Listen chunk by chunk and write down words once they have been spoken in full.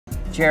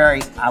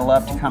Jerry, I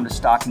love to come to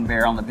Stock and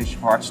Barrel in the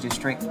Bishop Arts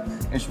District.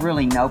 There's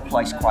really no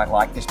place quite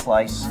like this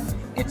place.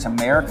 It's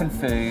American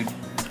food,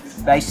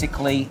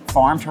 basically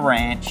farm to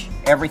ranch.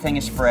 Everything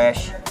is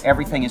fresh,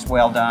 everything is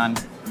well done.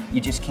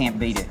 You just can't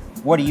beat it.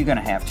 What are you going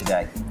to have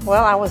today?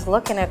 Well, I was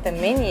looking at the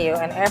menu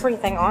and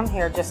everything on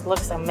here just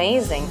looks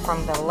amazing.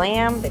 From the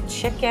lamb, the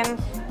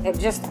chicken, it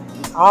just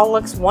all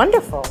looks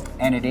wonderful.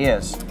 And it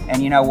is.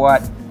 And you know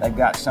what? They've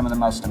got some of the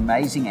most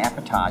amazing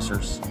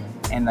appetizers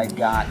and they've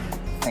got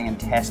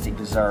fantastic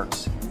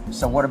desserts.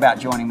 So what about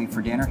joining me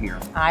for dinner here?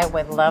 I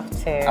would love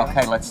to.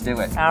 Okay, let's do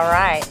it. All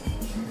right.